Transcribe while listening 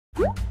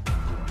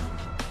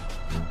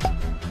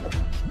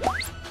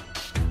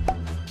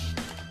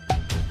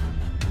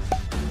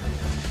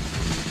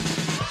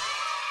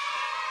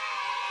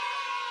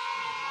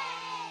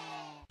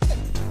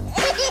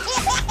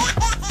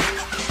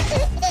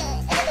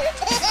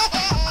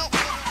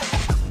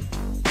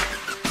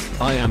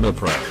I am a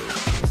pro.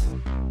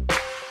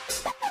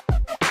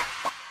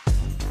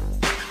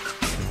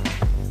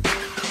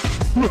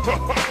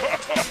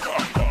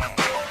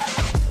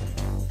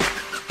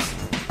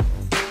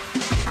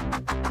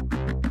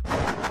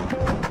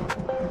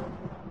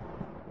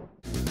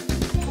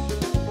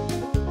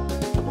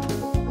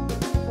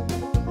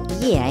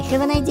 Yeah, I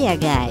have an idea,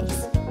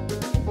 guys.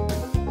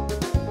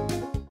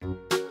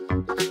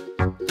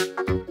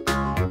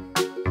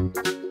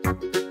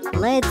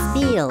 Let's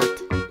build.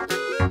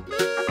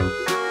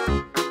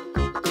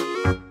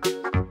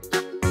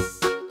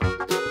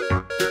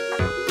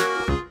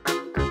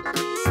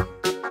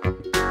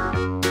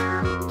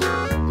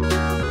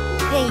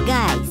 Hey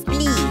guys,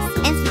 please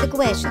answer the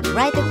question,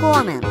 write a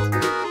comment.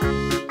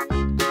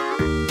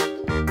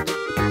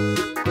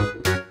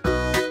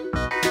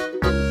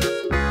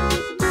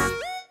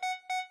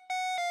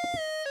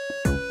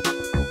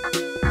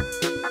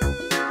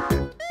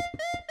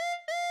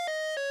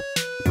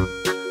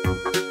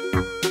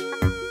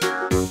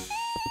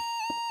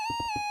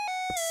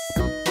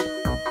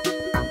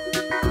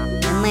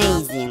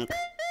 Amazing.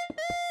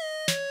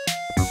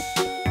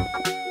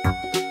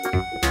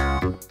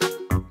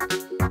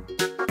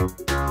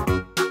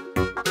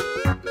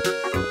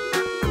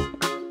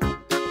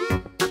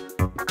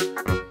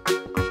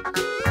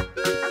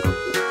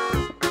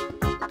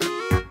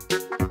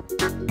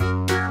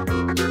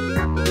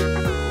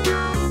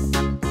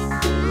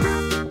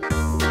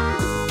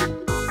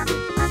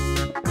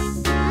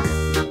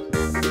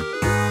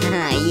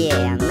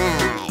 Yeah,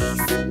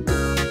 nice.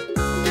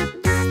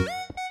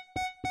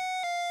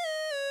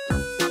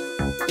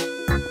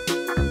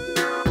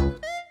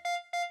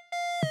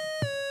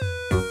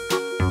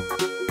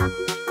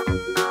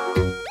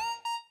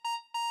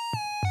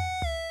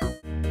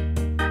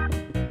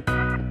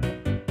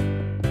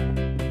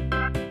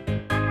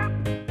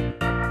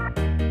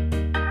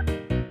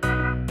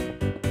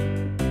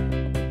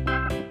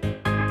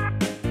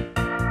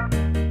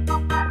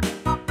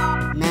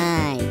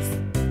 Nice.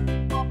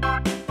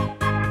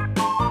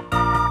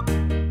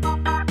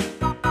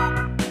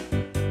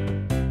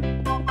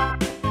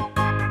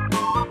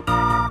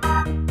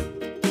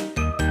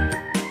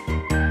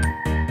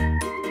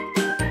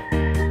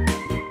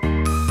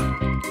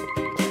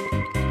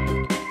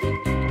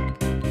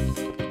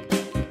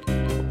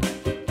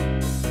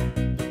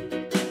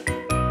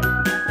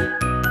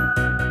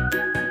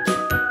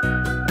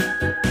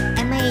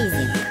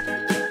 Amazing.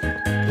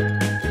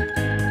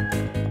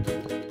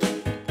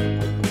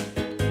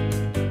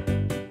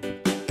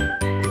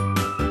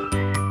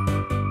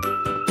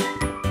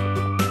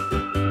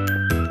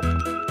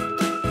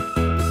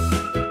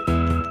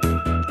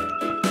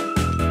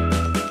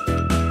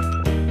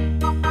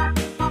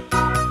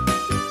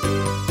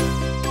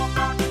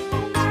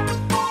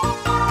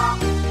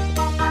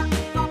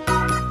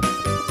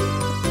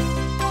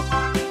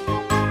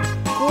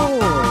 Cool.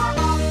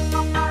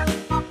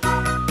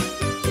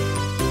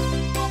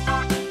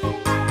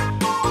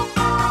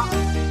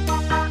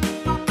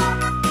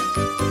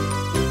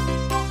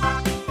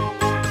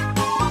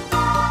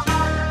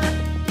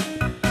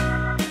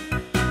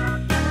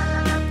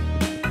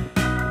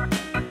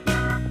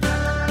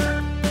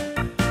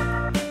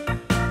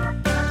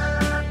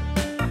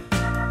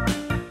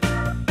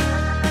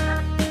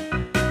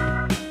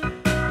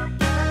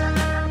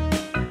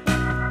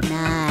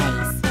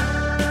 Nice.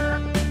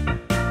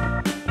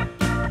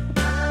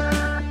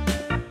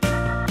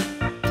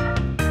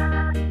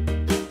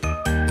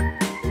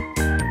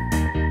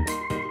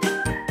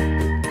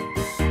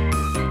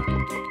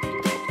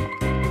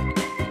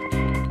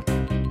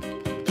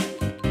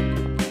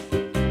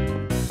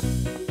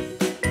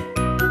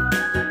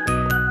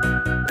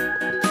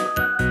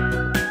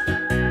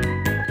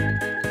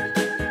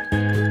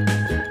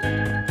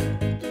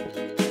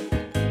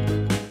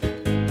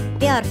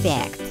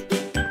 Perfect.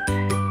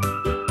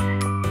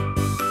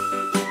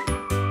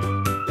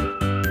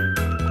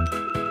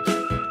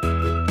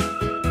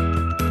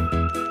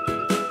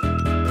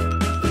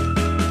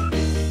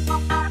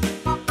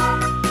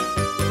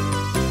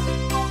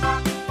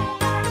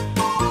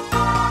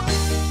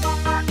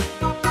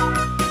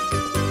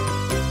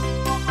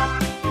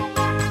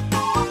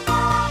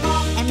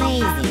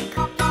 Amazing.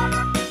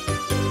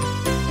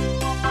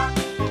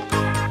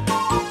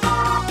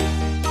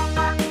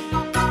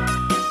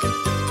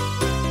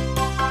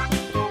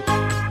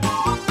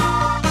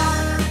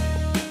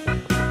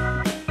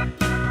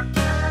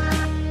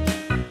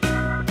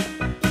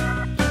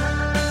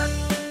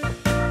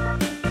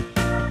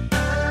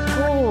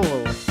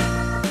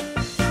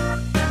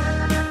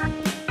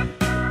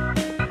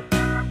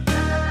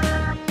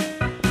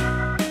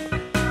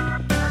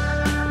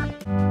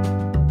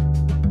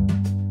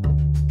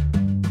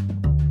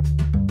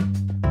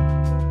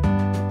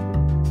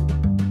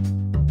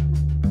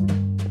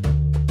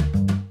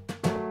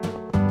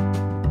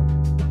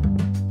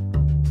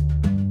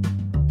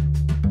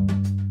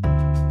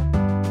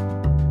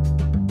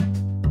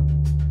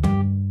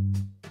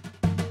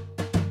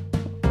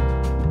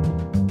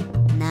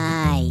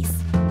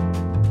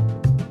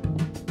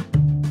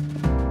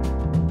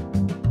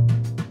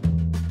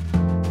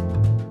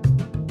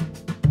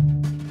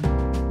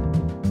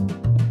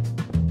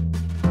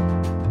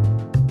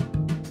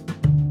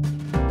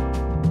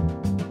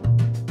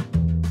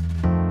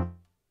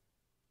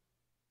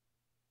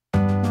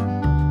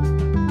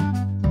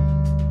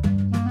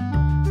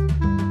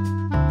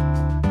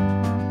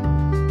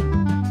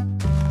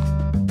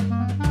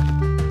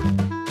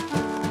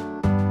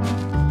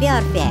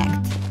 Perfect.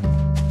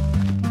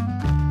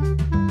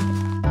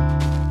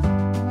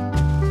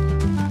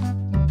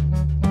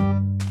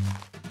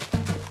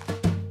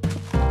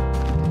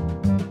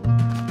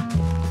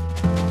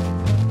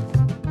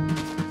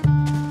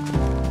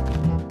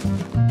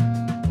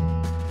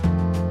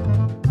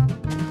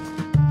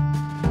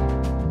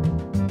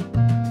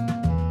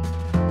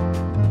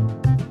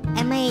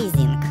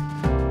 Amazing.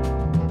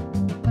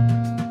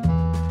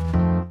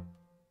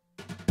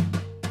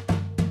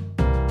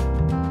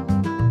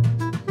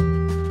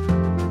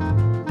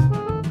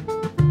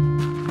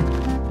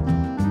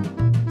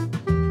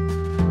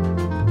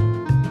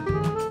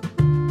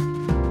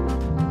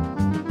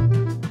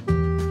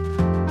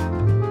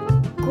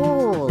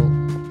 Cool.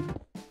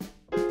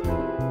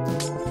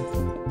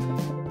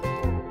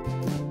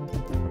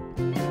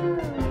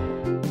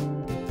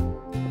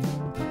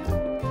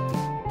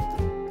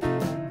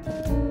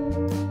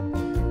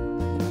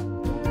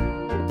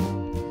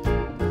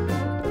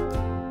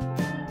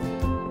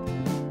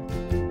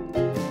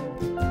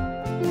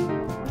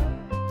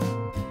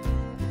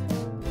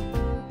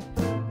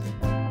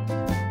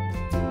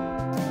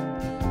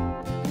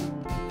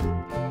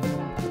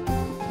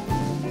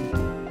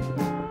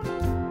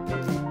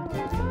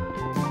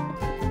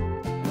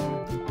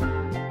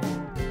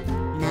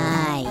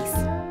 Nice.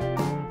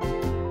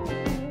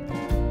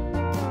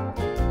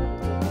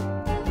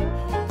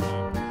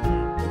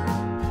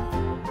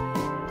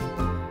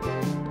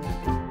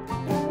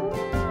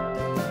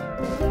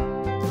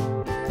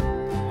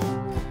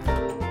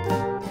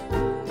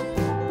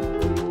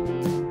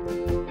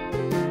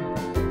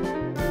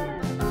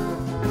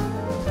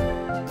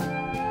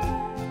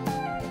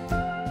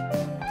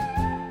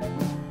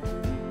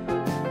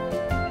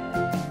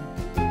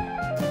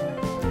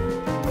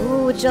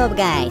 Good job,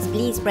 guys.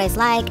 Please press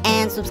like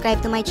and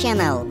subscribe to my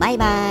channel. Bye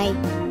bye.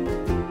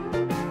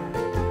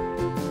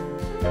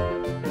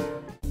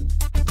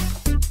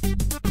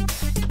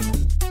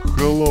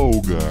 Hello,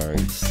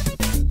 guys.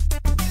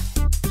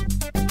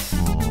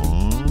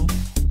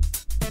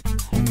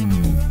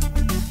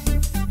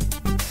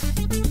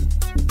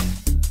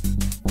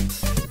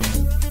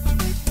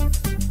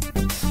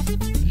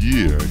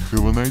 Yeah, I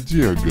have an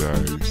idea,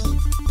 guys.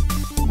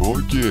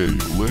 Okay,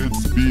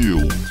 let's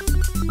build.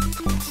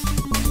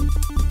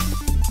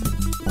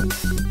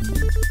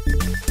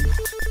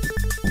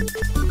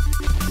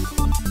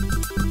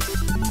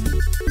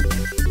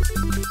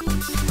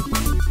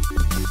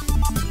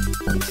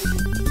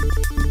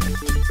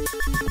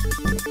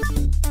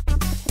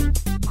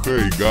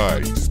 Hey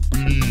guys,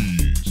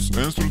 please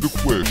answer the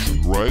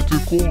question, write a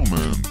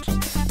comment.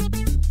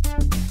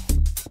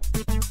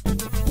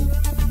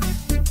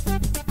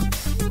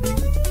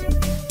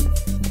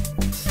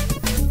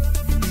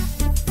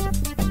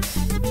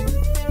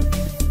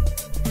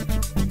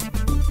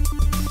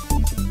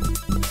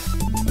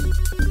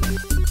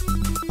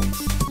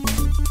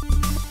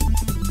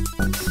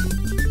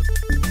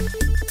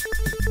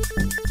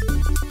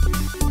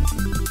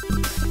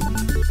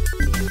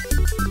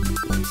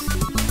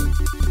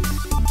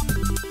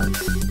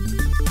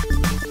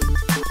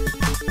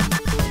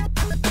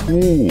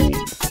 Cool.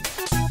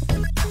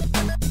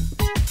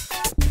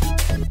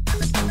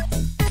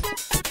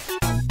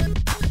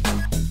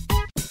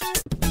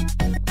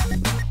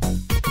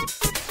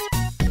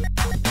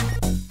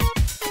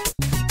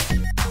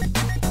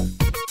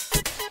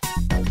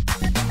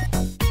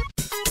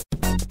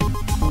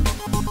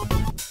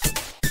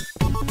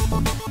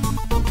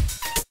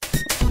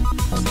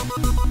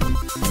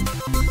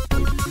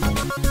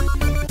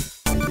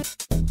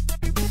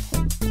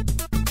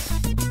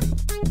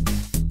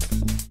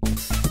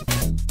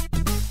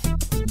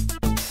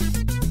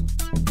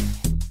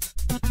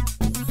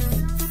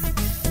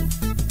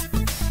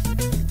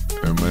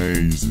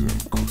 Amazing.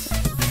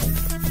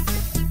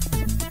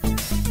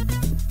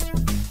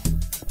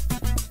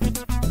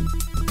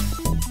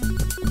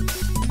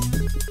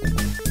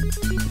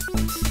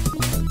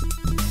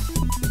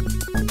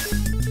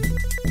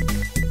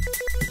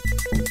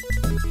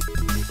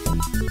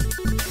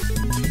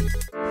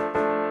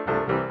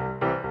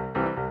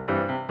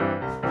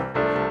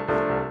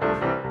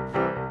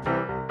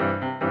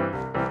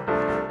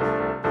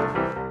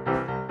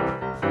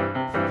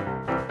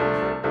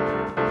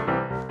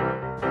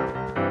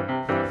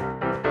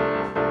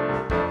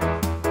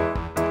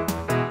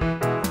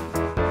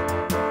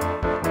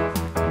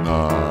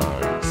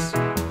 Nice.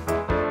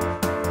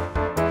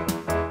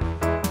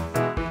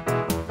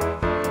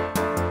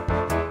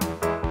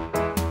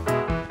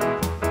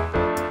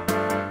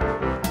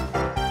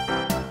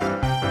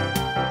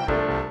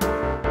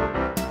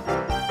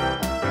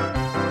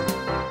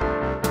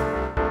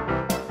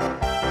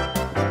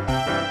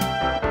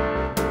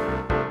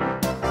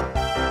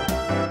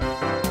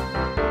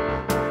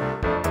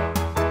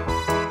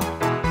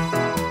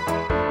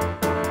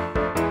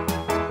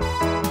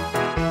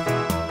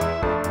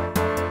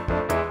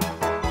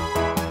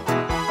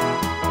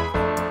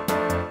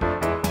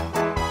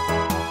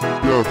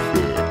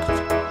 Perfect.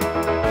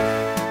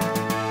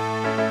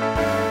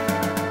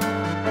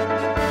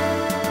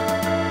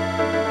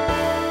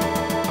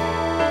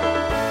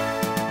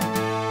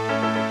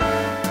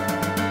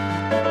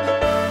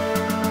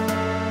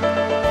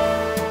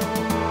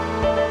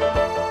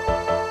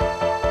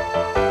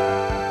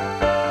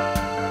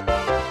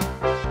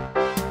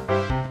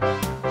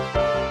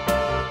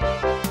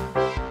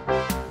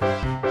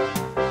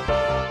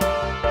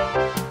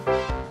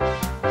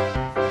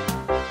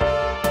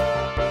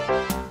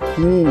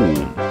 Cool.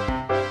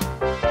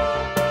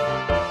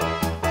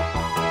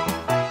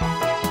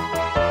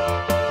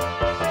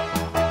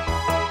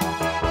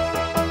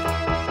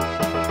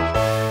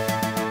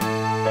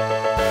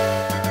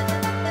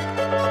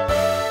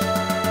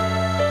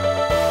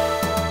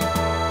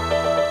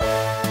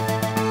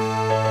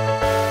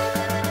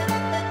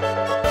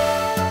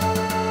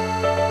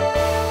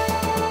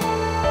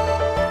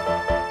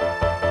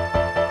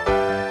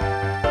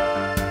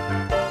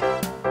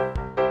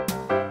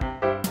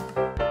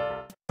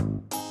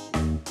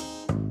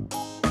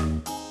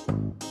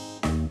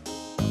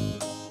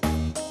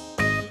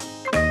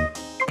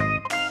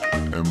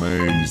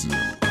 Amazing.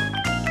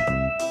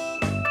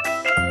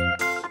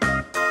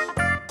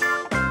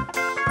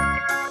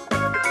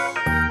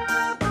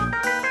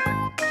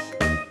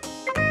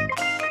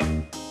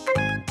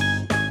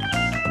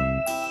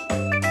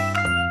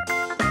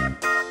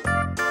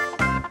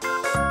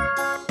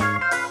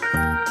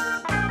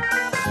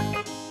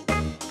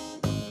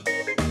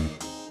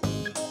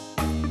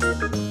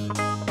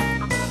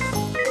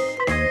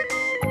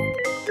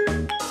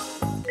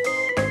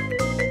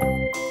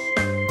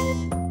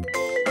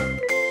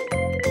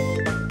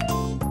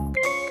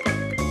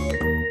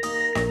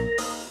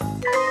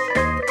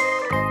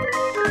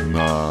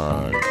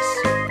 Nice.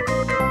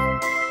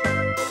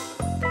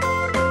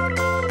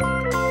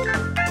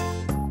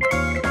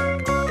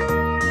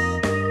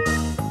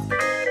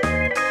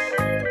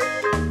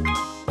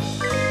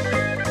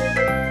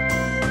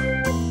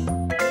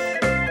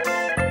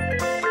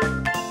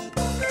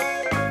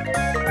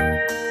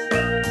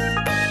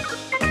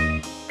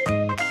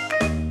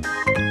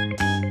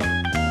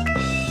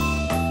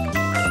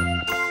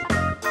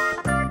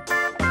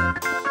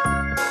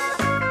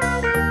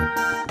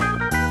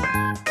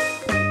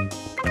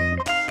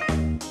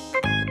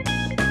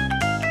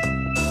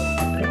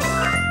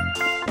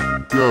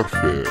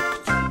 Perfect.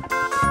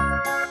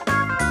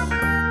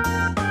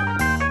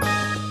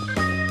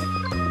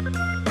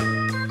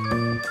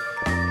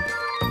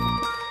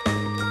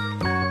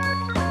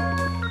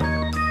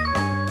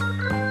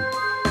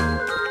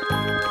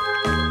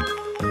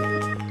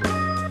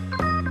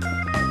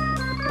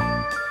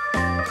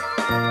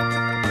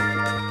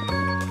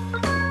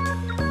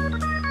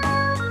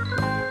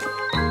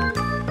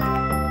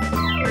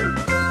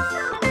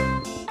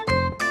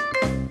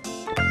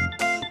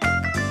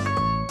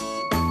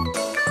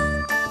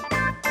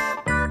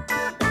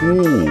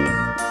 Cool.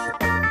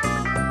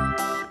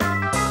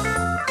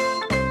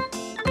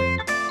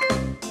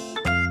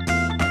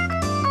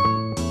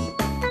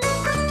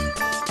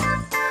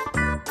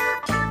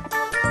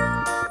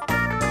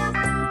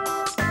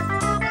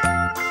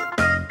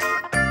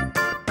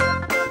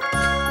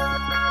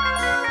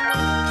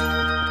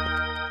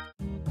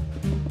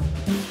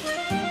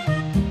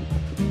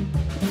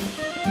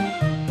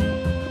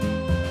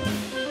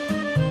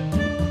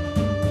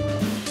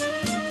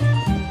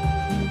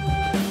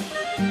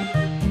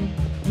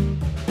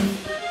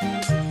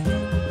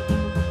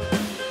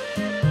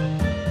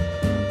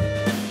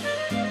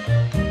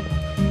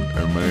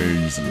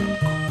 Amazing.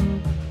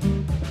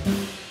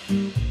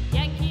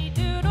 Yankee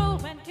Doodle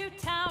went to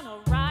town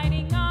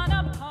riding on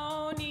a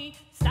pony,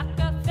 stuck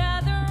a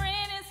feather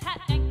in his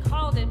hat and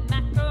called it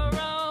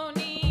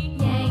macaroni.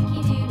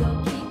 Yankee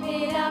Doodle, keep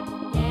it up,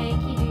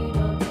 Yankee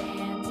Doodle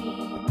dandy.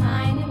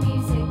 Mind the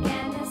music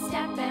and the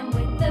step, and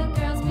with the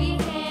girls be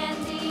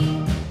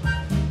handy.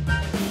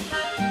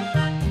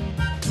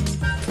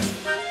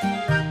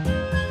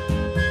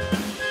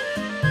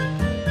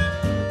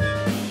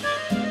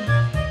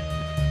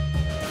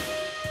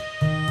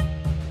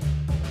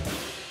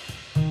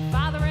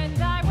 Father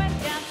and I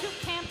went down to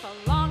camp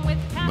along with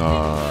Captain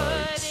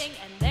Nice. Pudding,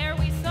 and there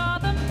we saw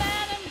the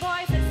men and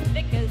boys as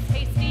thick as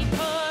hasty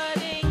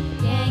pudding.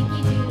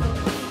 Yankee Doodle,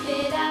 keep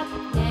it up,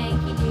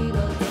 Yankee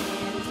Doodle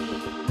dandy.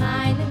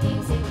 Mind the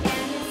music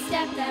and the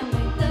step, and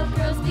with the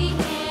girls be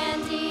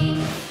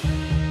handy.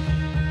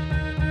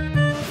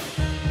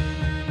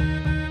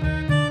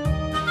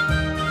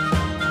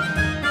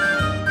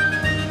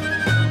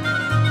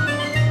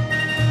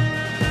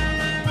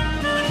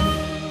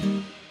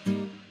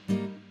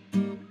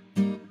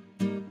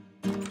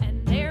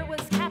 And there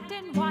was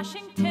Captain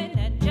Washington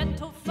and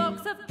gentle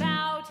folks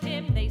about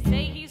him. They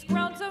say he's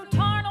grown so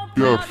tarnal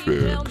proud he will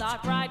Perfect.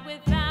 not ride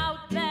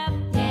without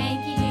them.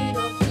 Yankee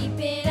Doodle, keep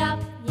it up,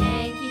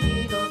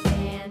 Yankee Doodle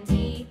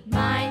dandy.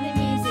 Mind the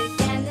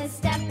music and the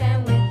step,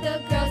 and with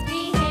the girls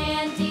be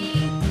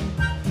handy.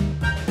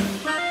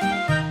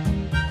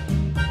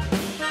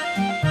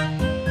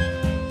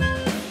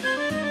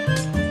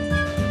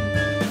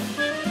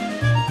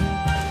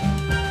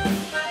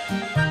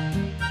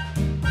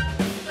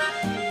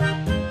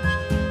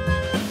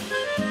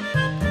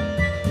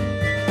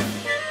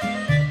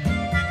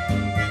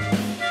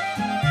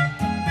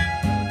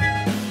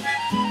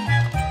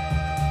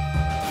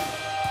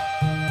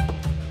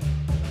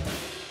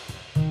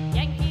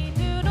 Yankee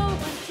Doodle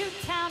went to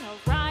town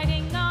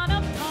riding on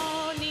a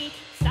pony,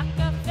 stuck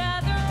a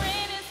feather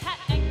in his hat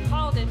and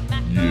called it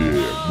macaroni.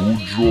 Yeah, good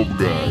job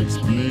guys.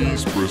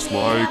 Please press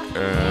like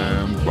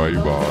and bye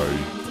bye.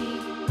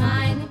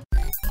 Mind